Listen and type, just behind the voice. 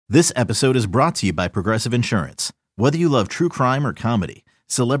This episode is brought to you by Progressive Insurance. Whether you love true crime or comedy,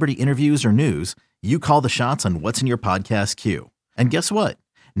 celebrity interviews or news, you call the shots on what's in your podcast queue. And guess what?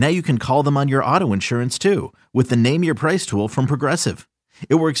 Now you can call them on your auto insurance too with the Name Your Price tool from Progressive.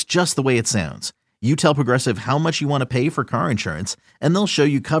 It works just the way it sounds. You tell Progressive how much you want to pay for car insurance, and they'll show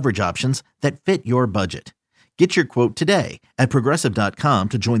you coverage options that fit your budget. Get your quote today at Progressive.com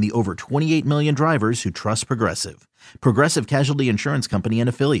to join the over 28 million drivers who trust Progressive. Progressive Casualty Insurance Company and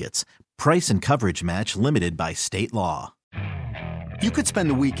Affiliates. Price and coverage match limited by state law. You could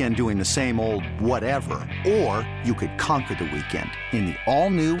spend the weekend doing the same old whatever, or you could conquer the weekend in the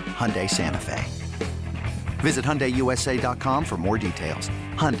all-new Hyundai Santa Fe. Visit HyundaiUSA.com for more details.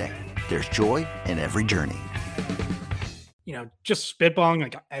 Hyundai, there's joy in every journey. You know, just spitballing,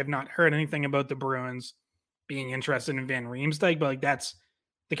 like I have not heard anything about the Bruins being interested in Van Riemsdyk, but like that's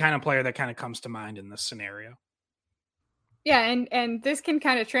the kind of player that kind of comes to mind in this scenario. Yeah, and this can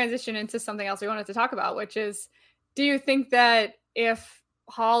kind of transition into something else we wanted to talk about, which is, do you think that if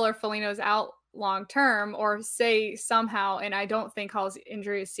Hall or Foligno's out long term, or say somehow, and I don't think Hall's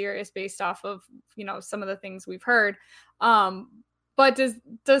injury is serious based off of, you know, some of the things we've heard, but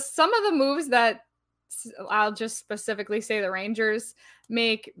does some of the moves that I'll just specifically say the Rangers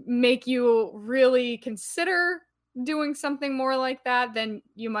make you really consider doing something more like that than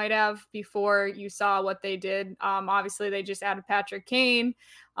you might have before you saw what they did? Obviously they just added Patrick Kane.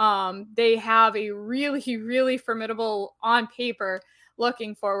 They have a really, really formidable, on paper,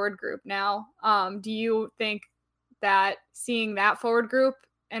 looking forward group now. Do you think that seeing that forward group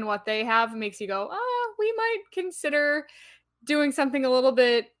and what they have makes you go, we might consider doing something a little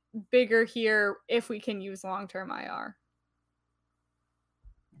bit bigger here if we can use long-term IR?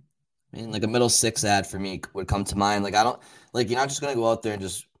 I mean, like a middle six ad for me would come to mind. Like, I don't, like, you're not just going to go out there and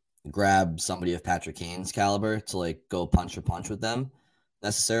just grab somebody of Patrick Kane's caliber to like go punch for punch with them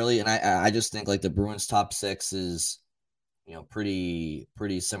necessarily. And I just think like the Bruins top six is, you know, pretty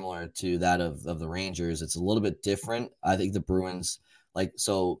similar to that of the Rangers. It's a little bit different. I think the Bruins, like,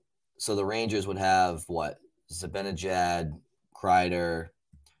 so the Rangers would have what? Zibanejad, Kreider,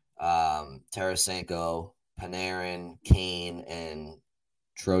 Tarasenko, Panarin, Kane, and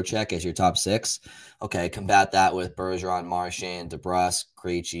Trocheck as your top six. Okay, combat that with Bergeron, Marchand, DeBrusk,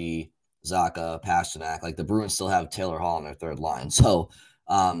 Krejci, Zacha, Pasternak. Like the Bruins still have Taylor Hall on their third line. So,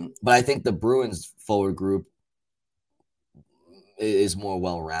 but I think the Bruins forward group is more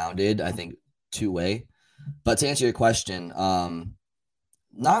well-rounded. I think two-way. But to answer your question,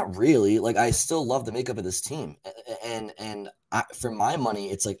 not really. Like I still love the makeup of this team, and for my money,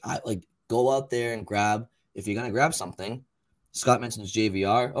 it's like I like go out there and grab if you're gonna grab something. Scott mentions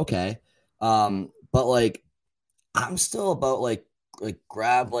JVR, okay, but like I'm still about like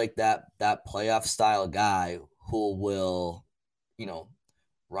grab like that playoff style guy who will, you know,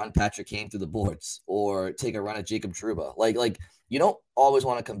 run Patrick Kane through the boards or take a run at Jacob Trouba. Like you don't always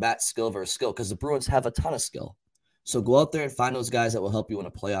want to combat skill versus skill because the Bruins have a ton of skill. So go out there and find those guys that will help you in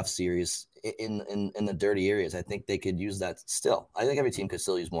a playoff series in the dirty areas. I think they could use that still. I think every team could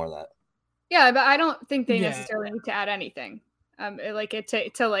still use more of that. Yeah, but I don't think they necessarily need to add anything.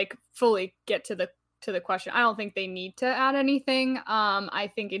 To like fully get to the question. I don't think they need to add anything.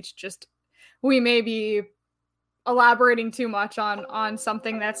 I think it's just we may be elaborating too much on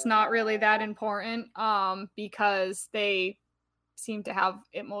something that's not really that important. Because they seem to have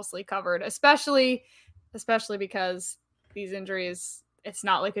it mostly covered, especially because these injuries, it's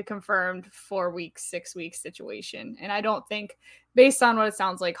not like a confirmed 4 weeks, 6 weeks situation. And I don't think, based on what it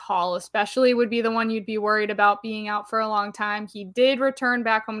sounds like, Hall especially would be the one you'd be worried about being out for a long time. He did return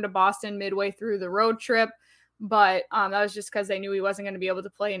back home to Boston midway through the road trip, but that was just because they knew he wasn't going to be able to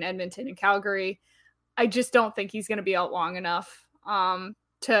play in Edmonton and Calgary. I just don't think he's going to be out long enough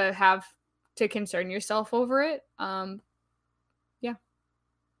to have to concern yourself over it.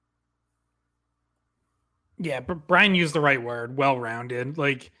 Yeah, but Brian used the right word, well-rounded.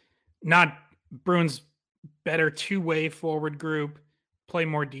 Like, not Bruins better two-way forward group, play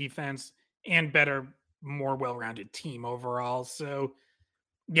more defense, and better, more well-rounded team overall. So,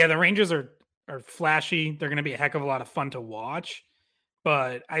 yeah, the Rangers are flashy. They're going to be a heck of a lot of fun to watch.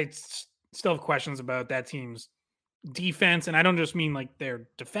 But I still have questions about that team's defense. And I don't just mean like their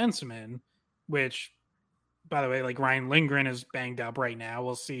defensemen, which, by the way, like Ryan Lindgren is banged up right now.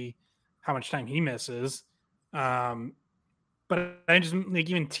 We'll see how much time he misses. But I just like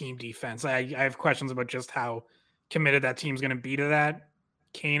even team defense. I have questions about just how committed that team's going to be to that.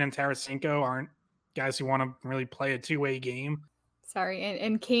 Kane and Tarasenko aren't guys who want to really play a two-way game. Sorry,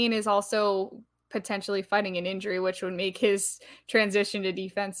 and Kane is also potentially fighting an injury, which would make his transition to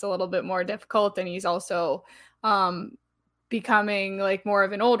defense a little bit more difficult. And he's also becoming like more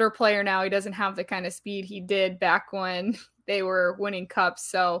of an older player now. He doesn't have the kind of speed he did back when they were winning cups.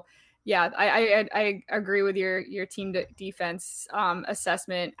 So yeah, I agree with your team defense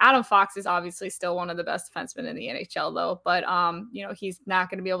assessment. Adam Fox is obviously still one of the best defensemen in the NHL though, but he's not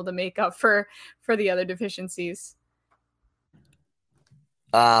going to be able to make up for the other deficiencies.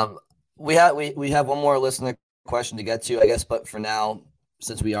 We have one more listener question to get to, I guess, but for now,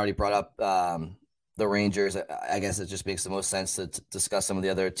 since we already brought up the Rangers, I guess it just makes the most sense to discuss some of the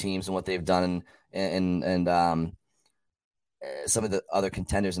other teams and what they've done and some of the other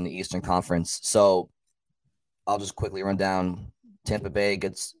contenders in the Eastern Conference. So I'll just quickly run down. Tampa Bay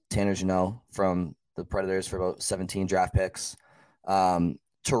gets Tanner Jeannot from the Predators for about 17 draft picks.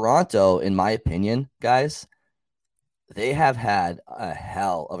 Toronto, in my opinion, guys, they have had a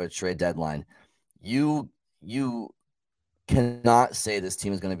hell of a trade deadline. You cannot say this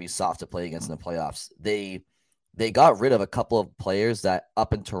team is going to be soft to play against in the playoffs. They got rid of a couple of players that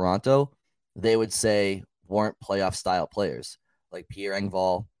up in Toronto, they would say weren't playoff style players, like Pierre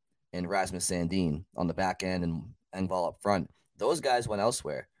Engvall and Rasmus Sandin on the back end and Engvall up front. Those guys went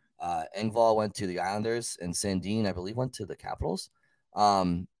elsewhere. Engvall went to the Islanders and Sandin, I believe, went to the Capitals.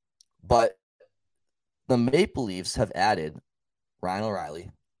 But the Maple Leafs have added Ryan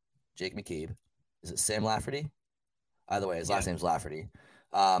O'Reilly, Jake McCabe. Is it Sam Lafferty? Either way, his last name's Lafferty.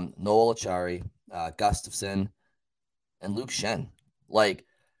 Noel Acciari, Gustafsson, and Luke Schenn. Like,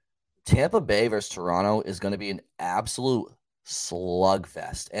 Tampa Bay versus Toronto is going to be an absolute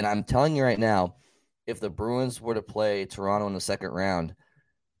slugfest. And I'm telling you right now, if the Bruins were to play Toronto in the second round,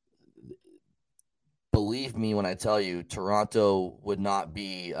 believe me when I tell you, Toronto would not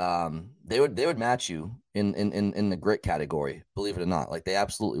be they would match you in the grit category, believe it or not. Like, they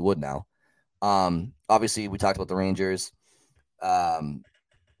absolutely would now. Obviously, we talked about the Rangers. We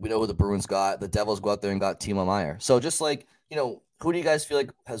know who the Bruins got. The Devils go out there and got Timo Meier. So just like, who do you guys feel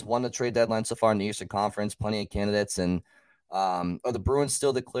like has won the trade deadline so far in the Eastern Conference? Plenty of candidates. And are the Bruins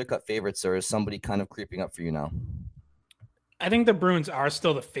still the clear-cut favorites, or is somebody kind of creeping up for you now? I think the Bruins are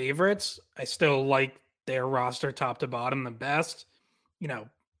still the favorites. I still like their roster top to bottom the best,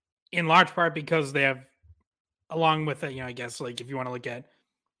 in large part because they have, along with it, I guess, like if you want to look at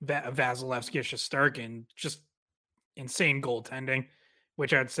Vasilevsky or Shesterkin, just insane goaltending,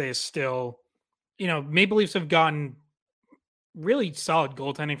 which I'd say is still, Maple Leafs have gotten really solid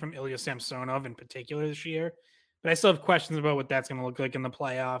goaltending from Ilya Samsonov in particular this year, but I still have questions about what that's going to look like in the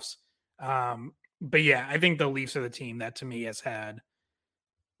playoffs. But yeah, I think the Leafs are the team that to me has had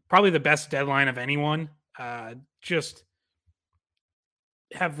probably the best deadline of anyone. Just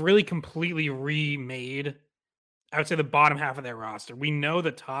have really completely remade, I would say, the bottom half of their roster. We know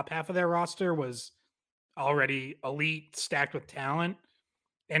the top half of their roster was already elite, stacked with talent.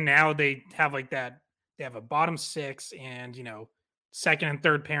 And now they have like that. They have a bottom six and, second and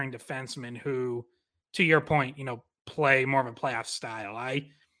third pairing defensemen who, to your point, play more of a playoff style. I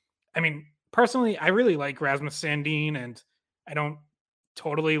mean, personally, I really like Rasmus Sandin, and I don't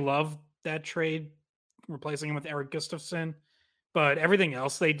totally love that trade, replacing him with Erik Gustafsson. But everything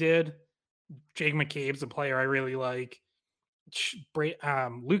else they did, Jake McCabe's a player I really like.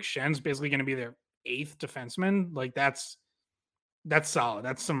 Luke Schenn's basically going to be their eighth defenseman. Like, that's solid.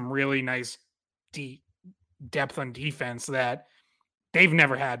 That's some really nice deep depth on defense that they've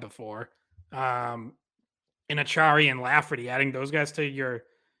never had before. And Acciari and Lafferty, adding those guys to your,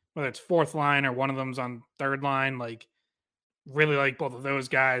 whether it's fourth line or one of them's on third line, like, really like both of those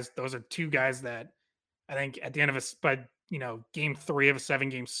guys. Those are two guys that I think at the end of game 3 of a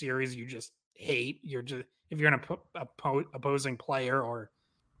 7-game series, you just hate. You're just, if you're an opposing player or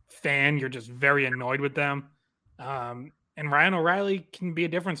fan, you're just very annoyed with them. And Ryan O'Reilly can be a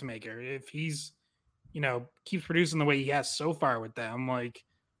difference maker if he's, keeps producing the way he has so far with them, like,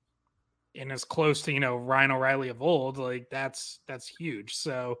 and as close to, Ryan O'Reilly of old, like that's huge.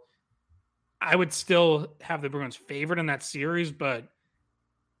 So I would still have the Bruins favored in that series, but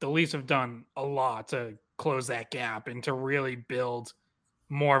the Leafs have done a lot to close that gap and to really build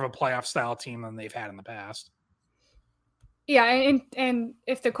more of a playoff style team than they've had in the past. Yeah, and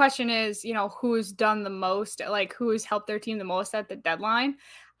if the question is, who's done the most, like who's helped their team the most at the deadline,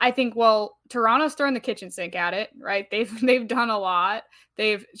 I think, well, Toronto's throwing the kitchen sink at it, right? They've done a lot.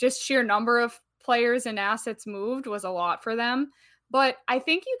 They've just sheer number of players and assets moved was a lot for them. But I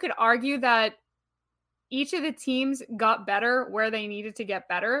think you could argue that each of the teams got better where they needed to get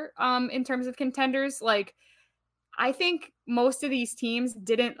better in terms of contenders. Like, I think most of these teams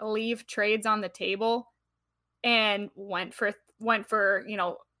didn't leave trades on the table and went for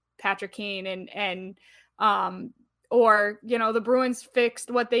Patrick Kane and Or, the Bruins fixed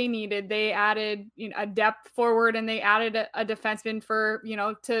what they needed. They added a depth forward, and they added a defenseman for,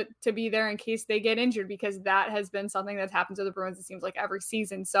 to be there in case they get injured, because that has been something that's happened to the Bruins, it seems like, every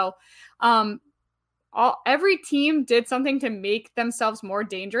season. So every team did something to make themselves more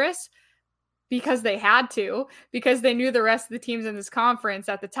dangerous because they had to, because they knew the rest of the teams in this conference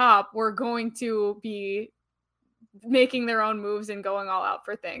at the top were going to be making their own moves and going all out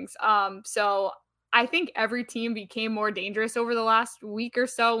for things. So I think every team became more dangerous over the last week or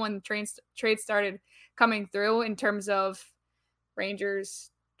so when trades started coming through, in terms of Rangers,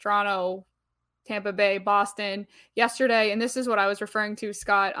 Toronto, Tampa Bay, Boston yesterday. And this is what I was referring to,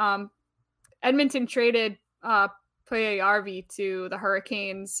 Scott. Edmonton traded Puljujarvi to the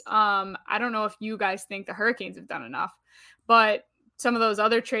Hurricanes. I don't know if you guys think the Hurricanes have done enough, but some of those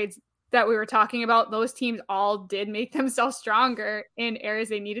other trades that we were talking about, those teams all did make themselves stronger in areas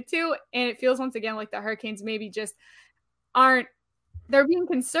they needed to. And it feels once again like the Hurricanes maybe just they're being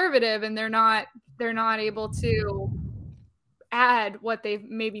conservative, and they're not able to add what they've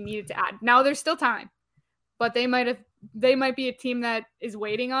maybe needed to add. Now there's still time, but they might be a team that is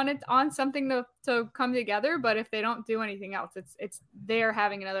waiting on something to come together. But if they don't do anything else, it's they're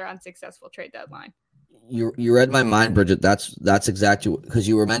having another unsuccessful trade deadline. You read my mind, Bridget. That's exactly, because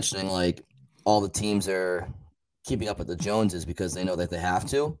you were mentioning like all the teams are keeping up with the Joneses because they know that they have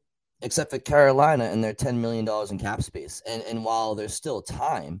to, except for Carolina and their $10 million in cap space. And while there's still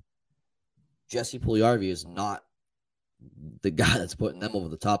time, Jesse Puljujarvi is not the guy that's putting them over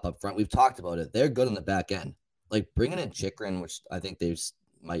the top up front. We've talked about it. They're good on the back end. Like bringing in Chychrun, which I think they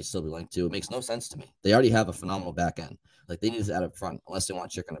might still be linked to, it makes no sense to me. They already have a phenomenal back end. Like they need to add up front unless they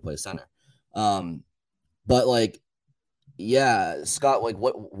want Chychrun to play center. But like, yeah, Scott, like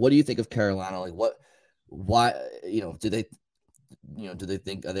what do you think of Carolina? Like why, do they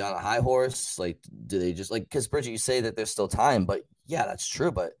think, are they on a high horse? Like, do they just like, because Bridget, you say that there's still time, but yeah, that's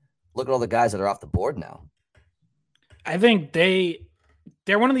true. But look at all the guys that are off the board now. I think they're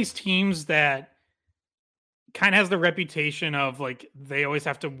one of these teams that kind of has the reputation of like, they always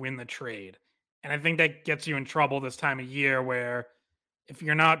have to win the trade. And I think that gets you in trouble this time of year, where if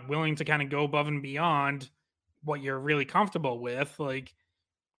you're not willing to kind of go above and beyond what you're really comfortable with, like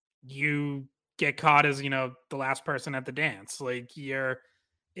you get caught as, the last person at the dance. Like you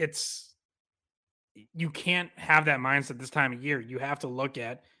can't have that mindset this time of year. You have to look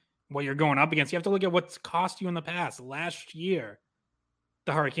at what you're going up against. You have to look at what's cost you in the past. Last year,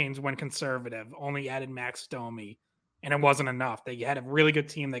 the Hurricanes went conservative, only added Max Domi, and it wasn't enough. They had a really good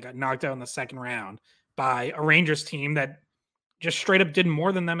team that got knocked out in the second round by a Rangers team that just straight up did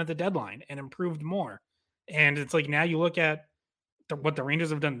more than them at the deadline and improved more. And it's like, now you look at what the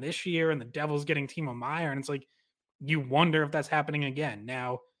Rangers have done this year, and the Devils getting Timo Meier, and it's like, you wonder if that's happening again.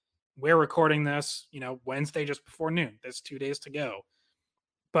 Now, we're recording this, Wednesday just before noon. There's 2 days to go.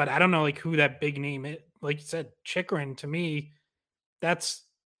 But I don't know like who that big name is. Like you said, Chychrun, to me, that's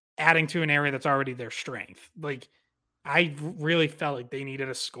adding to an area that's already their strength. Like, I really felt like they needed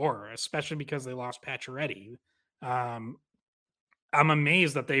a scorer, especially because they lost Pacioretty. I'm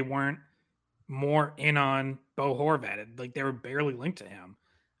amazed that they weren't more in on Bo Horvat. Like, they were barely linked to him.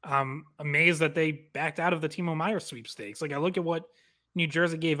 I'm amazed that they backed out of the Timo Meier sweepstakes. Like, I look at what New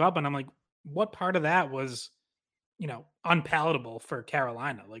Jersey gave up, and I'm like, what part of that was, unpalatable for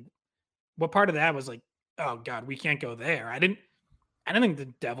Carolina? Like, what part of that was like, oh God, we can't go there? I didn't think the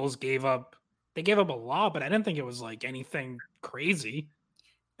Devils gave up a lot, but I didn't think it was like anything crazy.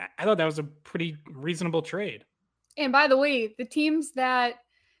 I thought that was a pretty reasonable trade. And by the way, the teams that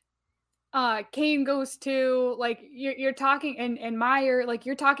Kane goes to, like you're talking, and Meier, like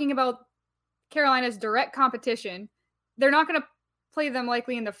you're talking about Carolina's direct competition. They're not going to play them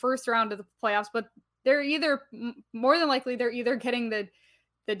likely in the first round of the playoffs, but they're more than likely getting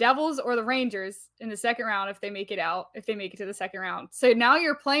the Devils or the Rangers in the second round if they make it to the second round. So now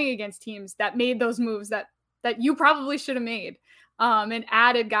you're playing against teams that made those moves that you probably should have made, and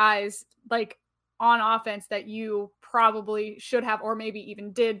added guys like on offense that you probably should have, or maybe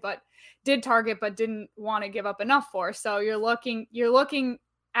even did target, but didn't want to give up enough for. So you're looking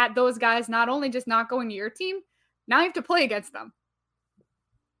at those guys, not only just not going to your team, now you have to play against them.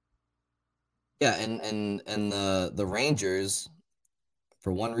 Yeah. And the Rangers,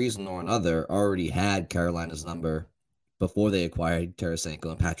 for one reason or another, already had Carolina's number before they acquired Tarasenko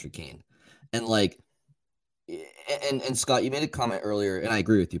and Patrick Kane. And like, and Scott, you made a comment earlier, and I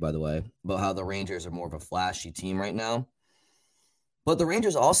agree with you, by the way, about how the Rangers are more of a flashy team right now. But the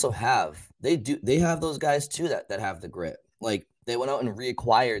Rangers also have those guys too that have the grit. Like, they went out and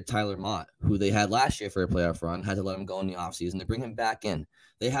reacquired Tyler Mott, who they had last year for a playoff run, had to let him go in the offseason to bring him back in.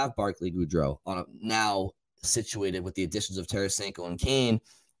 They have Barclay Goodrow on a now situated with the additions of Tarasenko and Kane.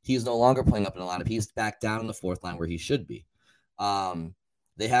 He's no longer playing up in the lineup. He's back down in the fourth line where he should be.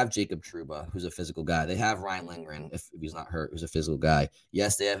 They have Jacob Trouba, who's a physical guy. They have Ryan Lindgren, if he's not hurt, who's a physical guy.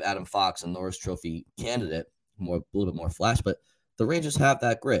 Yes, they have Adam Fox, a Norris Trophy candidate, a little bit more flash, but the Rangers have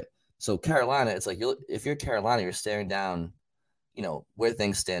that grit. So Carolina, it's like if you're Carolina, you're staring down, where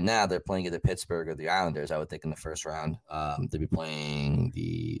things stand now. They're playing either Pittsburgh or the Islanders, I would think, in the first round. They'd be playing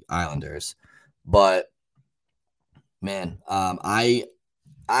the Islanders. But, man, I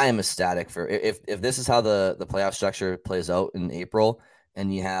am ecstatic for if this is how the playoff structure plays out in April,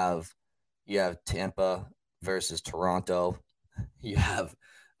 and you have Tampa versus Toronto, you have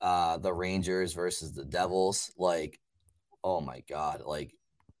the Rangers versus the Devils, like, oh my God, like,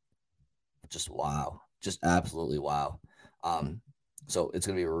 just wow, just absolutely wow. So it's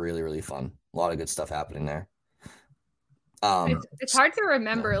gonna be really, really fun. A lot of good stuff happening there. It's hard to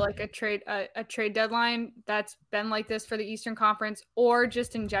remember like a trade deadline that's been like this for the Eastern Conference, or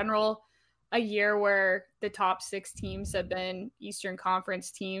just in general a year where the top 6 teams have been Eastern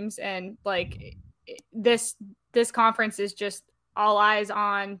Conference teams, and like this conference is just all eyes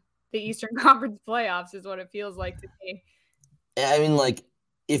on the Eastern Conference playoffs is what it feels like to me. I mean, like,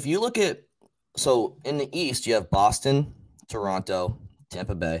 if you look at, so in the East you have Boston, Toronto,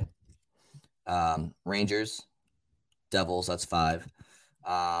 Tampa Bay, Rangers, Devils, that's 5.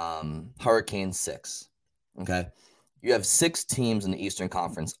 Hurricanes, 6. Okay. You have 6 teams in the Eastern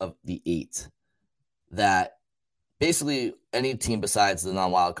Conference of the 8 that basically any team besides the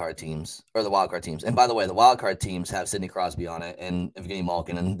non-wildcard teams or the wildcard teams. And by the way, the wildcard teams have Sidney Crosby on it and Evgeny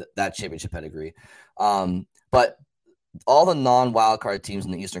Malkin and that championship pedigree. But all the non-wildcard teams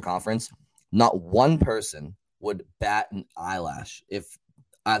in the Eastern Conference, not one person would bat an eyelash if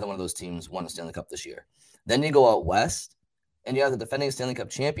either one of those teams won a Stanley Cup this year. Then you go out west, and you have the defending Stanley Cup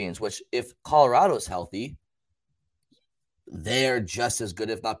champions, which if Colorado is healthy, they're just as good,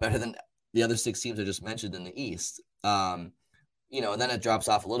 if not better, than the other 6 teams I just mentioned in the East. And then it drops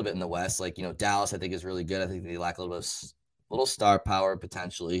off a little bit in the West. Like, Dallas, I think, is really good. I think they lack a little star power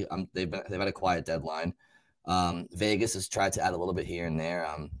potentially. They've had a quiet deadline. Vegas has tried to add a little bit here and there.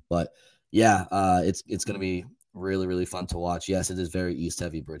 But yeah, it's going to be really, really fun to watch. Yes, it is very East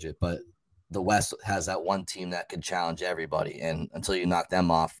heavy, Bridget, but the West has that one team that can challenge everybody, and until you knock them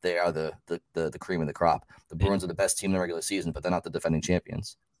off, they are the cream of the crop. The Bruins are the best team in the regular season, but they're not the defending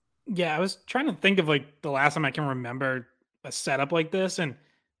champions. Yeah, I was trying to think of like the last time I can remember a setup like this, and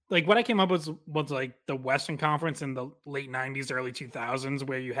like what I came up with was like the Western Conference in the late 90s, early 2000s,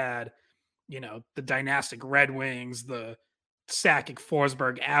 where you had, the dynastic Red Wings, the Sakic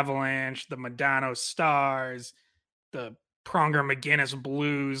Forsberg Avalanche, the Modano Stars, the Pronger McGinnis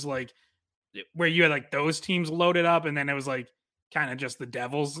Blues, like, where you had like those teams loaded up, and then it was like kind of just the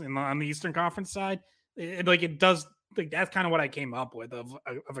Devils on the Eastern Conference side. It does, like, that's kind of what I came up with of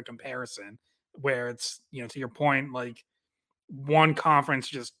a comparison, where it's, to your point, like one conference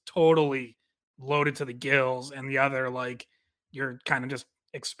just totally loaded to the gills, and the other, like, you're kind of just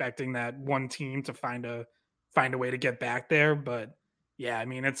expecting that one team to find a way to get back there. But yeah, I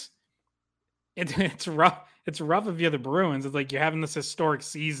mean, it's rough. It's rough if you're the Bruins. It's like you're having this historic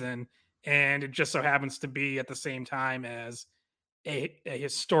season, and it just so happens to be at the same time as a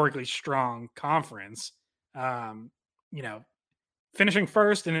historically strong conference. Finishing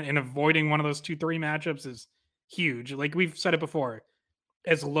first and avoiding one of those 2-3 matchups is huge. Like we've said it before,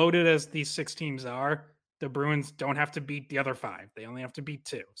 as loaded as these 6 teams are, the Bruins don't have to beat the other 5. They only have to beat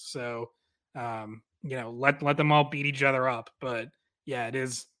 2. So, let them all beat each other up. But yeah, it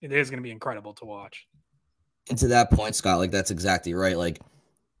is going to be incredible to watch. And to that point, Scott, like, that's exactly right. Like,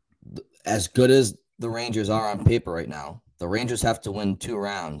 as good as the Rangers are on paper right now, the Rangers have to win 2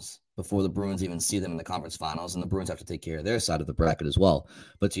 rounds before the Bruins even see them in the conference finals, and the Bruins have to take care of their side of the bracket as well.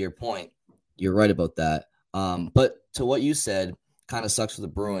 But to your point, you're right about that. But to what you said, kind of sucks for the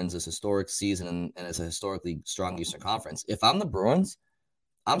Bruins, this historic season, and it's a historically strong Eastern Conference. If I'm the Bruins,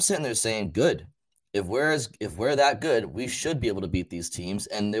 I'm sitting there saying, good. If we're that good, we should be able to beat these teams,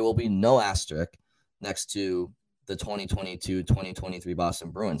 and there will be no asterisk next to the 2022-2023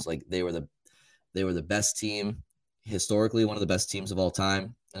 Boston Bruins. Like, they were the best team historically, one of the best teams of all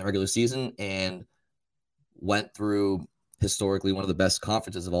time in the regular season, and went through historically one of the best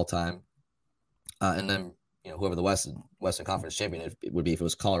conferences of all time. And then, whoever the Western Conference champion it would be, if it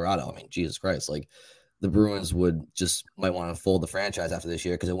was Colorado. I mean, Jesus Christ, like, the Bruins might want to fold the franchise after this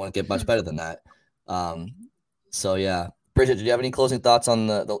year, because it won't get much better than that. So yeah. Bridget, did you have any closing thoughts on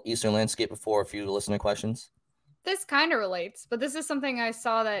the Eastern landscape before a few listener questions? This kind of relates, but this is something I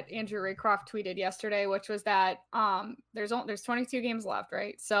saw that Andrew Raycroft tweeted yesterday, which was that there's 22 games left,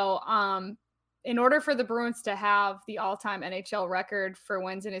 right? So in order for the Bruins to have the all-time NHL record for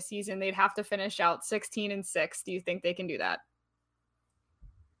wins in a season, they'd have to finish out 16-6. Do you think they can do that?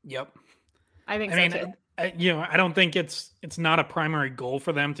 Yep. I think too. I don't think it's not a primary goal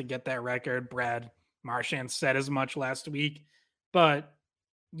for them to get that record. Brad Marchand said as much last week, but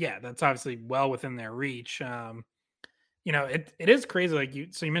yeah, that's obviously well within their reach. It is crazy. Like you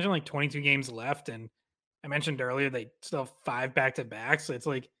mentioned like 22 games left, and I mentioned earlier they still have 5 back-to-back. So it's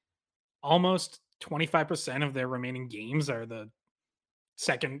like almost 25% of their remaining games are the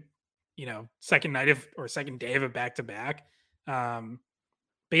second night of or second day of a back-to-back.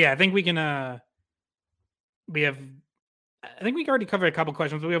 But yeah, I think we can. I think we already covered a couple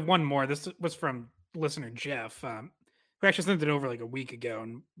questions, but we have one more. This was from listener Jeff, who actually sent it over like a week ago,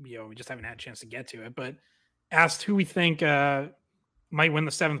 and we just haven't had a chance to get to it. But asked who we think might win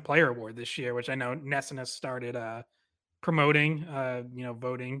the 7th player award this year, which I know NESN has started promoting,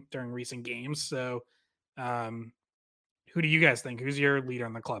 voting during recent games. So, who do you guys think? Who's your leader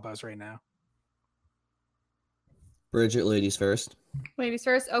in the clubhouse right now? Bridget, ladies first. Ladies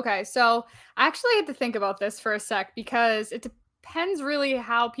first. Okay. So I actually had to think about this for a sec because it depends really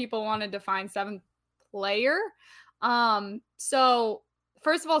how people want to define 7th player. So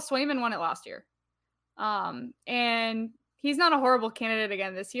first of all, Swayman won it last year. And he's not a horrible candidate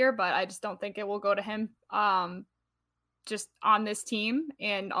again this year, but I just don't think it will go to him. Just on this team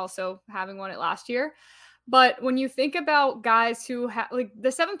and also having won it last year. But when you think about guys who like the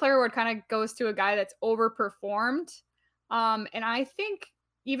 7th player award kind of goes to a guy that's overperformed. And I think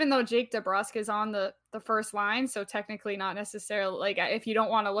even though Jake DeBrusk is on the first line, so technically not necessarily like if you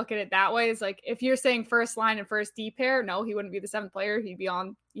don't want to look at it that way, it's like if you're saying first line and first D pair, no, he wouldn't be the 7th player. He'd be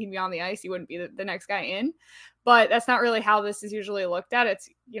on the ice. He wouldn't be the next guy in. But that's not really how this is usually looked at. It's,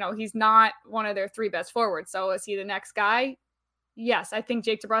 he's not one of their 3 best forwards. So is he the next guy? Yes, I think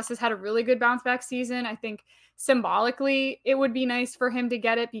Jake DeBrusk has had a really good bounce back season. I think symbolically it would be nice for him to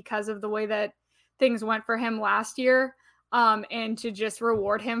get it because of the way that things went for him last year. And to just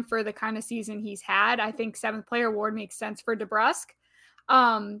reward him for the kind of season he's had. I think 7th player award makes sense for DeBrusk.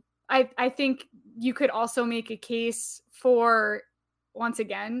 I think you could also make a case for, once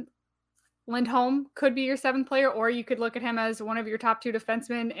again, Lindholm could be your 7th player, or you could look at him as one of your top 2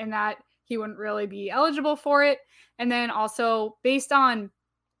 defensemen in that he wouldn't really be eligible for it. And then also based on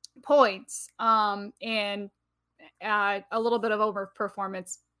points and a little bit of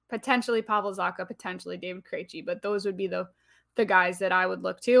overperformance, potentially Pavel Zacha, potentially David Krejci, but those would be the guys that I would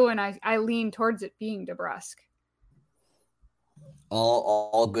look to. And I lean towards it being DeBrusk.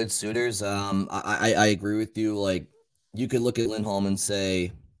 All good suitors. I agree with you. Like you could look at Lindholm and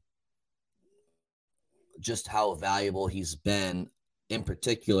say just how valuable he's been, in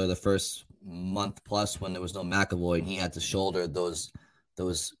particular the first month plus when there was no McAvoy and he had to shoulder those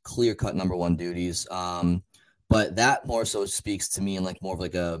clear-cut number 1 duties. But that more so speaks to me in like more of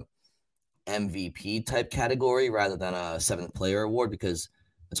like a MVP type category rather than a 7th player award, because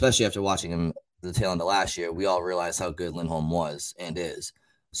especially after watching him the tail end of last year, we all realized how good Lindholm was and is.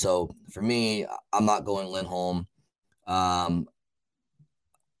 So for me, I'm not going Lindholm. I'll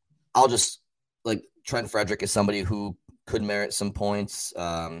just like Trent Frederick is somebody who could merit some points.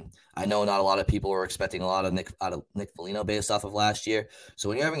 I know not a lot of people were expecting a lot of Nick Foligno based off of last year. So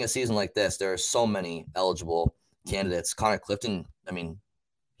when you're having a season like this, there are so many eligible candidates. Connor Clifton, I mean,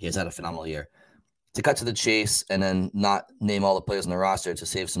 he has had a phenomenal year. To cut to the chase and then not name all the players on the roster to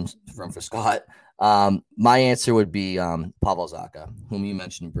save some room for Scott, my answer would be Pavel Zacha, whom you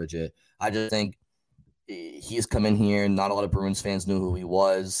mentioned, Bridget. I just think he's come in here. Not a lot of Bruins fans knew who he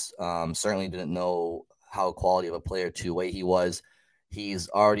was. Certainly didn't know how quality of a player two-way he was. He's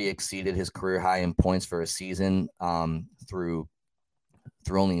already exceeded his career high in points for a season through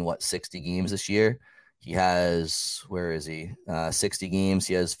only, 60 games this year. He has, 60 games.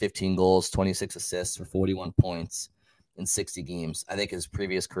 He has 15 goals, 26 assists for 41 points in 60 games. I think his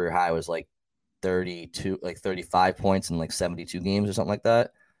previous career high was 35 points in 72 games or something like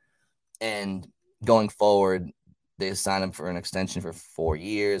that. And going forward, they signed him for an extension for 4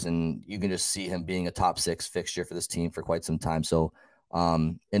 years, and you can just see him being a top 6 fixture for this team for quite some time. So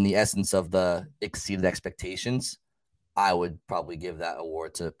in the essence of the exceeded expectations, I would probably give that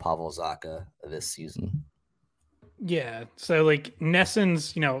award to Pavel Zacha this season. Yeah. So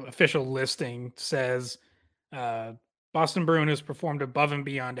NESN's, official listing says Boston Bruin has performed above and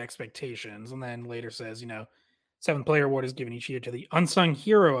beyond expectations. And then later says, 7th player award is given each year to the unsung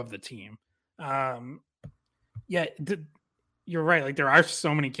hero of the team. Yeah, you're right. There are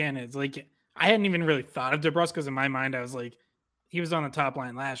so many candidates. I hadn't even really thought of DeBrusk because in my mind, I was he was on the top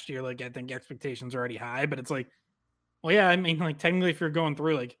line last year. I think expectations are already high, but it's well, yeah, I mean, technically if you're going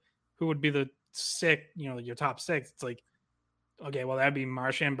through, who would be the your top 6, it's like, okay, well, that'd be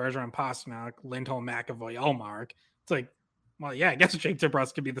Marchand, Bergeron, Pastrnak, Lindholm, McAvoy, Ullmark. It's like, well, yeah, I guess Jake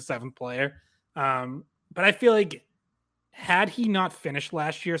DeBrusk could be the 7th player. But I feel like had he not finished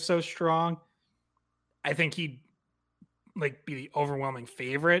last year so strong, I think he'd like be the overwhelming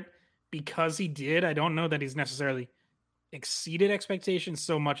favorite. Because he did, I don't know that he's necessarily exceeded expectations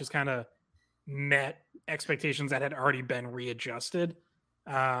so much as kind of met expectations that had already been readjusted.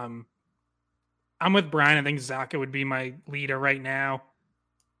 I'm with Brian. I think Zacha would be my leader right now,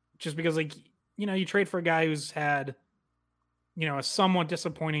 just because, like, you trade for a guy who's had, a somewhat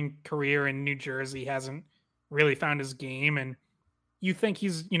disappointing career in New Jersey, hasn't really found his game, and you think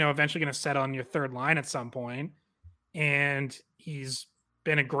he's, eventually going to settle on your third line at some point, and he's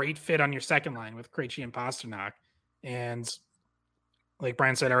been a great fit on your second line with Krejci and Pastrnak. And like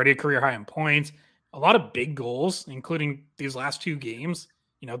Brian said, already a career high in points, a lot of big goals, including these last 2 games,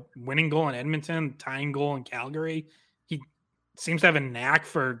 winning goal in Edmonton, tying goal in Calgary. He seems to have a knack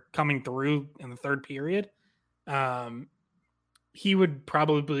for coming through in the third period. He would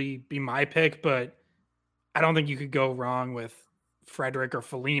probably be my pick, but I don't think you could go wrong with Frederic or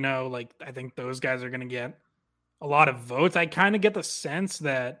Foligno. Like, I think those guys are going to get a lot of votes. I kind of get the sense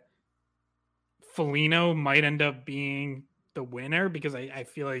that Foligno might end up being the winner because I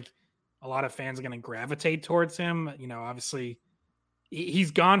feel like a lot of fans are going to gravitate towards him. Obviously he's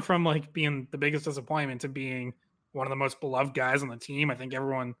gone from like being the biggest disappointment to being one of the most beloved guys on the team. I think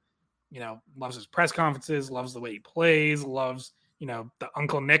everyone, loves his press conferences, loves the way he plays, loves, the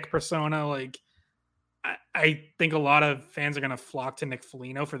Uncle Nick persona. Like, I think a lot of fans are going to flock to Nick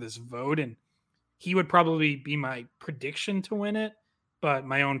Foligno for this vote, and he would probably be my prediction to win it, but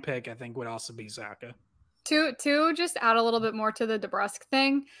my own pick, I think, would also be Zacha. To just add a little bit more to the DeBrusk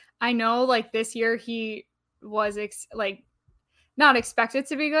thing, I know like this year he was not expected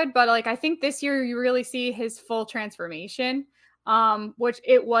to be good, but like I think this year you really see his full transformation, which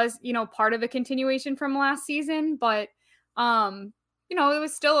it was, part of a continuation from last season, but it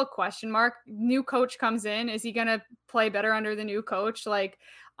was still a question mark. New coach comes in, is he gonna play better under the new coach? Like,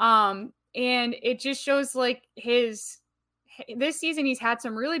 and it just shows like this season he's had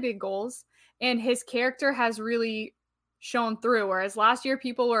some really big goals and his character has really shown through. Whereas last year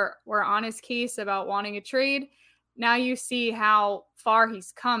people were on his case about wanting a trade. Now you see how far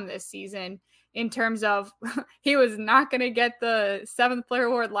he's come this season in terms of he was not going to get the 7th player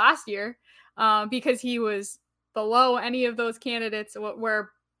award last year because he was below any of those candidates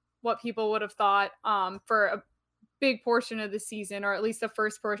what people would have thought for a big portion of the season, or at least the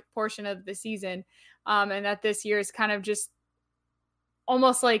first portion of the season. And that this year is kind of just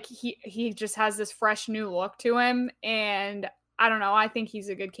almost like he just has this fresh new look to him. And I don't know, I think he's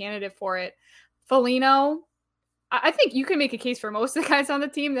a good candidate for it. Foligno, I think you can make a case for most of the guys on the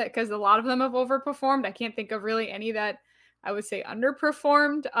team that, because a lot of them have overperformed. I can't think of really any that I would say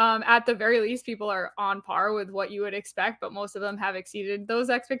underperformed. At the very least, people are on par with what you would expect, but most of them have exceeded those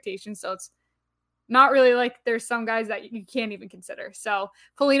expectations. So it's not really like there's some guys that you can't even consider. So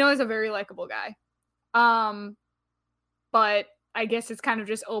Foligno is a very likable guy. But I guess it's kind of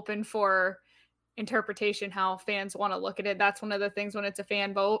just open for interpretation how fans want to look at it. That's one of the things when it's a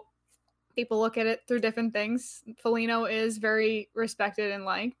fan vote. People look at it through different things. Foligno is very respected and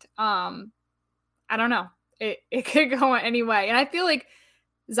liked. I don't know. It could go any way. And I feel like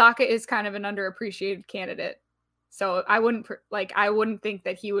Zacha is kind of an underappreciated candidate. So I wouldn't think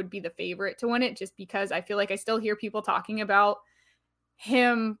that he would be the favorite to win it, just because I feel like I still hear people talking about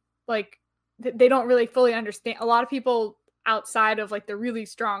him. Like they don't really fully understand. A lot of people outside of like the really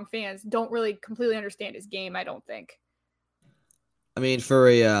strong fans don't really completely understand his game, I don't think.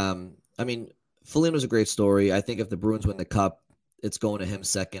 Foligno's a great story. I think if the Bruins win the cup, it's going to him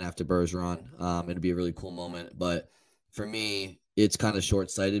second after Bergeron. It'd be a really cool moment. But for me, it's kind of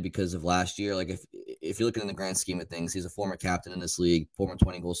short-sighted because of last year. Like if you're looking in the grand scheme of things, he's a former captain in this league,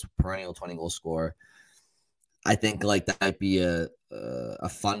 perennial 20-goal scorer. I think like that might be a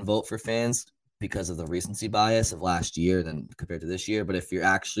fun vote for fans because of the recency bias of last year than compared to this year. But if you're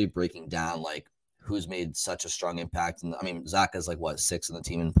actually breaking down like who's made such a strong impact, and Zacha's like 6th on the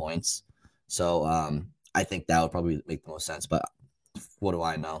team in points. So I think that would probably make the most sense. But what do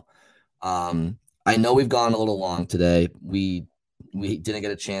I know? I know we've gone a little long today. We didn't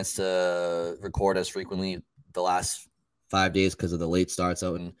get a chance to record as frequently the last 5 days because of the late starts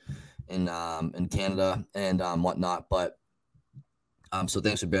out in Canada and whatnot. But so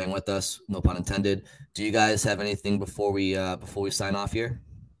thanks for bearing with us. No pun intended. Do you guys have anything before we sign off here?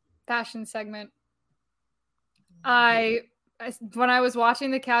 Fashion segment. I when I was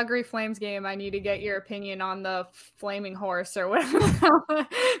watching the Calgary Flames game, I need to get your opinion on the flaming horse or whatever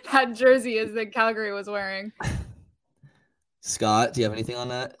that jersey is that Calgary was wearing. Scott, do you have anything on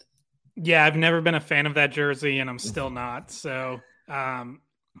that? Yeah, I've never been a fan of that jersey, and I'm still not. So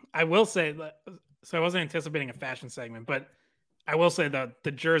I will say that. So I wasn't anticipating a fashion segment, but I will say that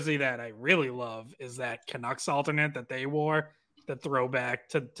the jersey that I really love is that Canucks alternate that they wore, the throwback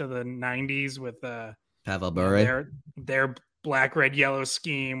to the 90s with Pavel Bure. Their black, red, yellow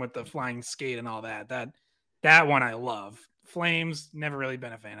scheme with the flying skate and all that. That one I love. Flames, never really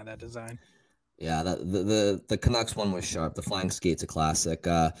been a fan of that design. Yeah, the Canucks one was sharp. The flying skate's a classic.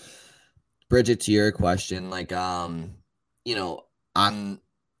 Bridget, to your question, like for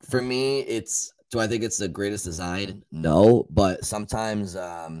me, do I think it's the greatest design? No, but sometimes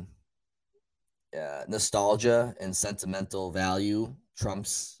nostalgia and sentimental value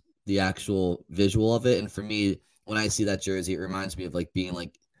trumps the actual visual of it. And for me, when I see that jersey, it reminds me of like being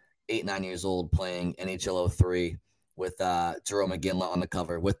like 8-9 years old playing NHL 03 with Jerome McGinley on the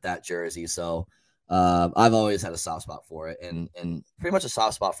cover with that jersey. So I've always had a soft spot for it, and pretty much a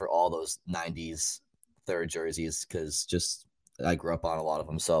soft spot for all those 90s third jerseys because just I grew up on a lot of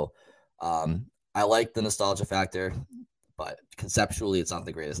them. So I like the nostalgia factor, but conceptually it's not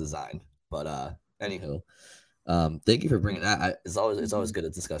the greatest design. But anywho, thank you for bringing that. It's always good to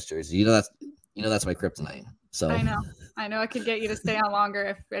discuss jerseys. That's my kryptonite. So I know I could get you to stay on longer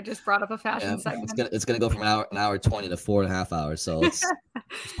if I just brought up a fashion segment. It's gonna go from an hour 20 to 4.5 hours. So let's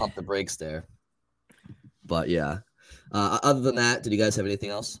pump the brakes there. But yeah, other than that, did you guys have anything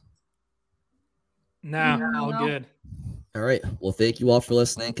else? No, all good. All right. Well, thank you all for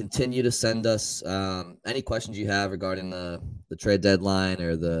listening. Continue to send us any questions you have regarding the trade deadline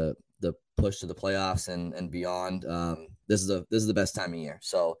or the push to the playoffs and beyond. This is the best time of year.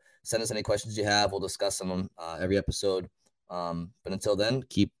 So send us any questions you have. We'll discuss them every episode. But until then,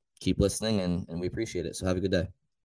 keep listening and we appreciate it. So have a good day.